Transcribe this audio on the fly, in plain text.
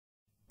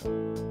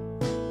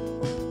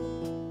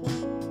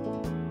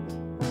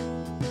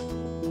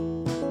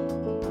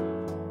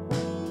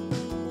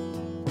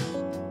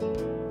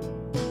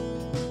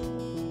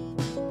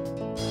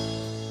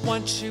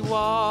Once she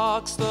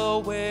walks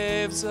the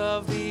waves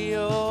of the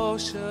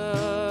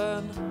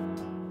ocean,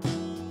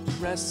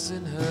 rests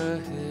in her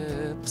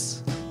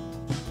hips.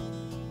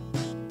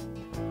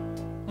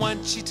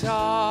 When she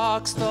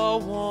talks, the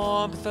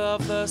warmth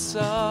of the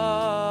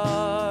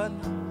sun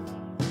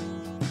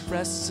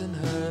rests in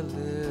her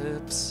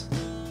lips.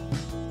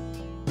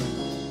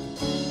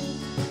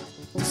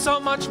 There's so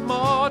much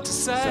more to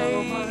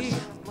say,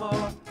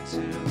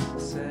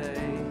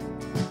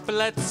 but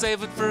let's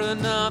save it for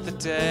another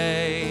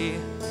day.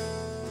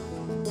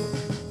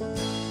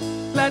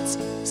 Let's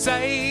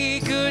say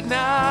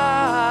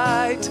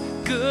goodnight,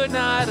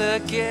 goodnight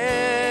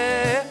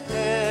again.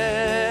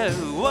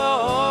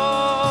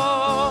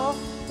 Whoa.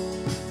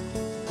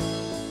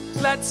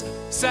 Let's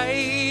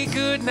say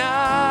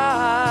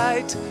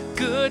goodnight,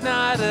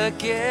 goodnight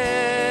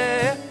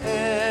again.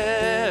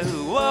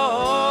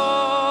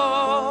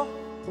 Whoa.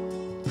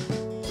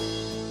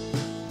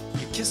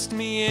 You kissed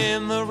me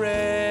in the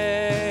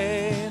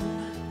rain,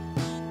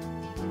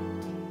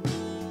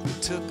 you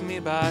took me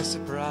by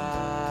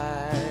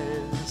surprise.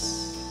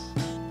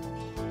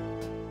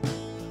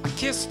 I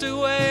kissed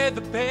away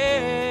the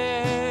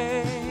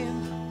pain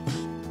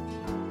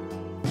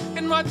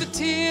and wiped the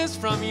tears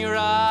from your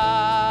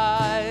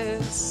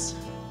eyes.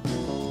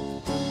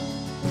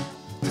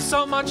 There's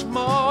so much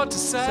more to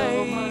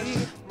say,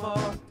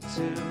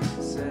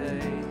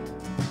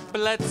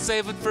 but let's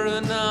save it for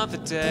another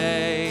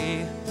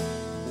day.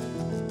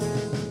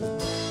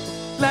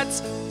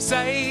 Let's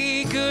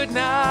say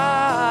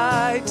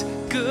goodnight,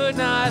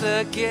 goodnight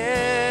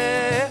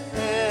again.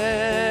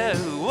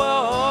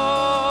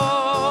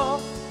 Whoa.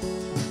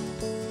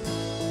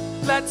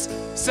 Let's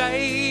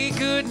say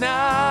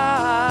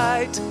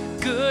goodnight,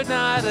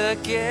 goodnight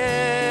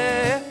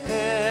again.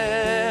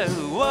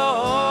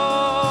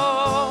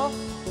 Whoa.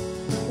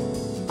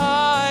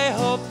 I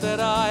hope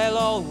that I'll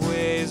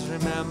always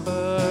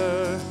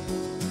remember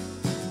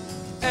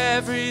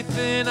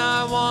everything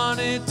I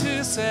wanted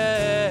to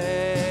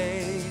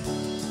say.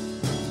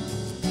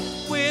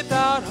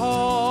 Without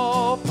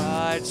hope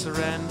I'd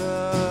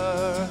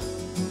surrender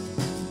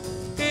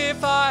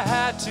if I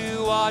had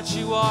to watch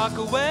you walk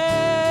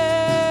away.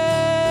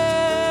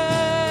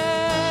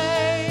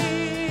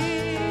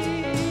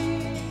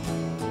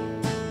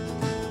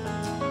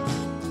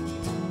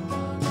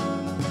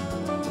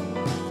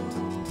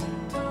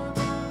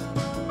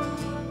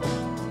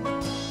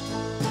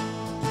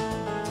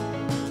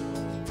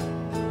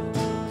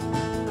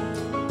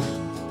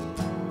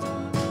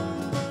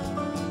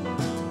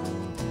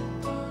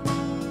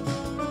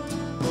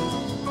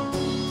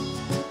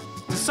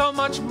 So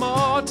much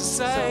more to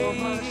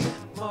say,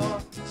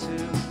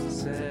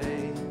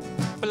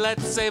 but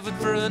let's save it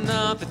for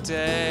another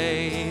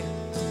day.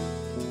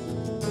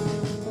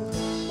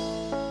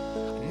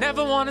 I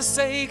never want to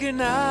say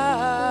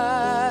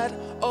goodnight.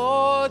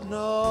 Oh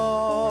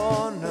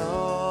no,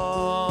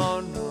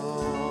 no,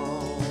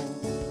 no.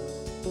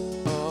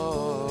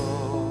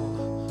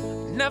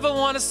 Oh, never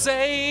want to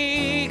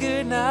say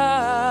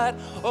goodnight.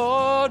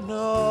 Oh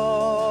no,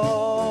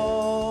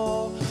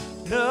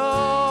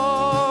 no.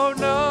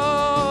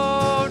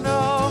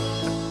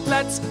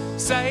 Let's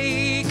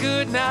say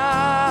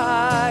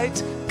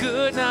goodnight,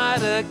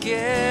 goodnight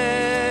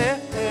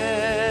again.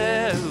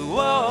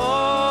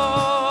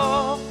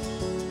 Whoa.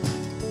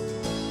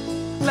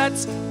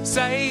 Let's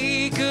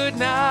say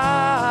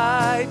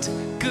goodnight,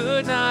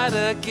 goodnight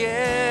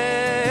again.